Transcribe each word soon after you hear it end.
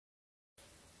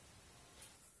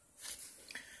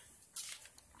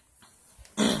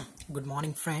Good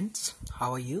morning, friends.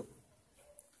 How are you?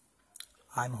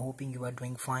 I'm hoping you are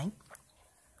doing fine.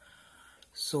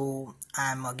 So,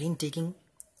 I'm again taking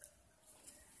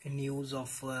news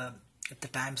of the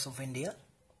Times of India,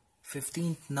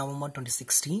 15th November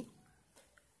 2016,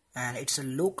 and it's a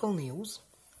local news.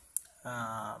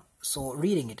 So,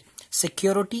 reading it.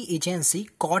 Security agency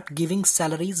caught giving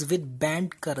salaries with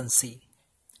banned currency.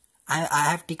 I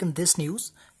have taken this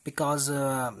news because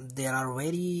there are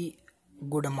very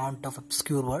good amount of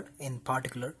obscure word, in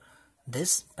particular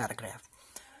this paragraph.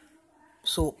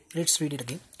 So let's read it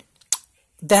again.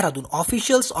 Dehradun,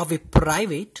 officials of a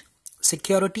private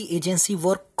security agency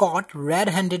were caught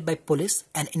red-handed by police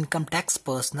and income tax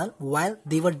personnel while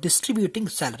they were distributing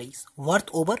salaries worth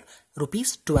over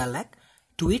rupees 12 lakh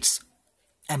to its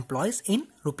employees in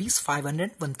rupees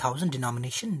 500 1000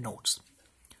 denomination notes.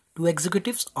 Two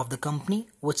executives of the company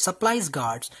which supplies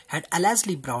guards had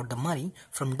allegedly brought the money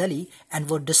from Delhi and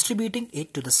were distributing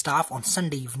it to the staff on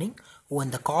Sunday evening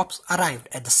when the cops arrived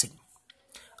at the scene.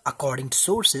 According to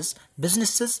sources,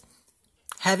 businesses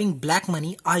having black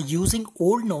money are using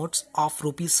old notes of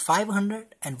rupees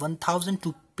 500 and 1000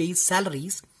 to pay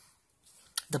salaries.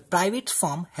 The private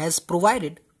firm has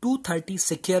provided 230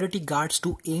 security guards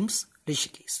to AIIMS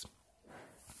Rishikesh.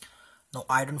 Now,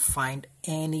 I don't find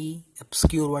any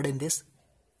obscure word in this.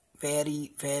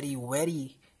 Very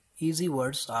easy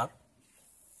words are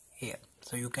here.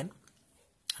 So you can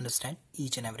understand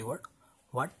each and every word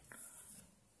what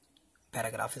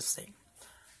paragraph is saying.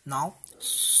 Now,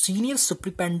 Senior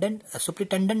Superintendent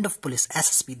of Police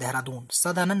SSP Dehradun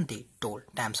Sadanand De told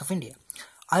Times of India.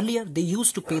 Earlier, they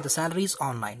used to pay the salaries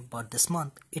online, but this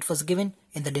month it was given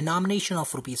in the denomination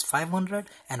of rupees 500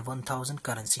 and 1000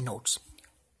 currency notes.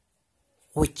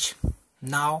 Which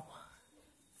now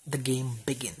the game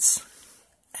begins.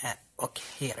 Okay,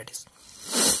 here it is.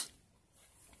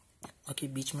 Okay,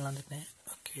 beach mein la dete hain.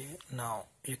 Okay, now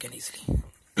you can easily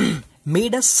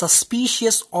made us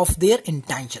suspicious of their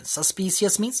intentions.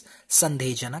 Suspicious means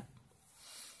sandehjanak.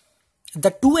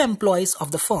 The two employees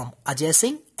of the firm, Ajay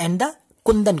Singh and the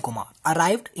Kundan Kumar,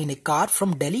 arrived in a car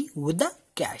from Delhi with the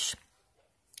cash.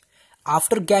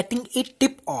 After getting a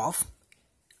tip off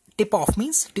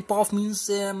means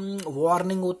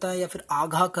warning होता है या फिर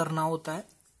आगाह करना होता है.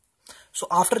 So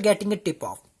after getting a tip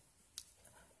off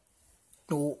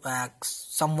to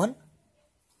someone,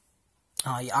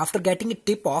 after getting a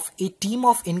tip off, a team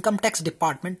of income tax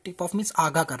department, tip off means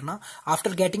आगाह करना. After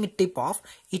getting a tip off,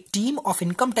 a team of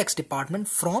income tax department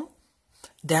from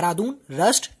Dehradun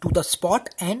rushed to the spot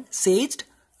and seized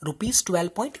rupees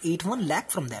 12.81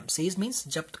 lakh from them. Seize means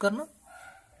जब्त करना.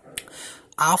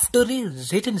 After a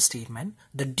written statement,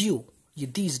 the duo,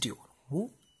 these duo,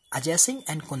 who Ajay Singh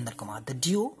and Kundan Kumar, the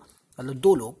duo, मतलब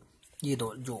दो लोग, ये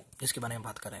दो जो जिसके बारे में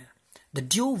बात कर रहे हैं, the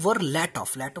duo were let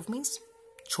off. Let off means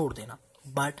छोड़ देना.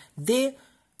 But they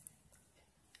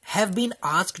have been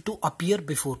asked to appear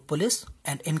before police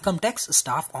and income tax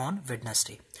staff on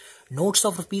Wednesday. Notes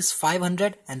of rupees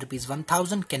 500 and rupees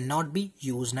 1000 cannot be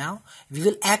used now. We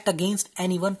will act against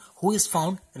anyone who is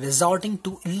found resorting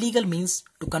to illegal means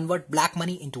to convert black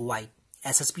money into white.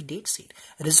 SSP date said.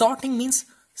 Resorting means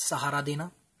सहारा देना.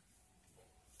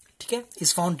 ठीक है?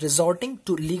 Is found resorting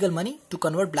to illegal money to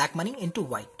convert black money into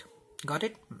white. Got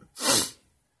it?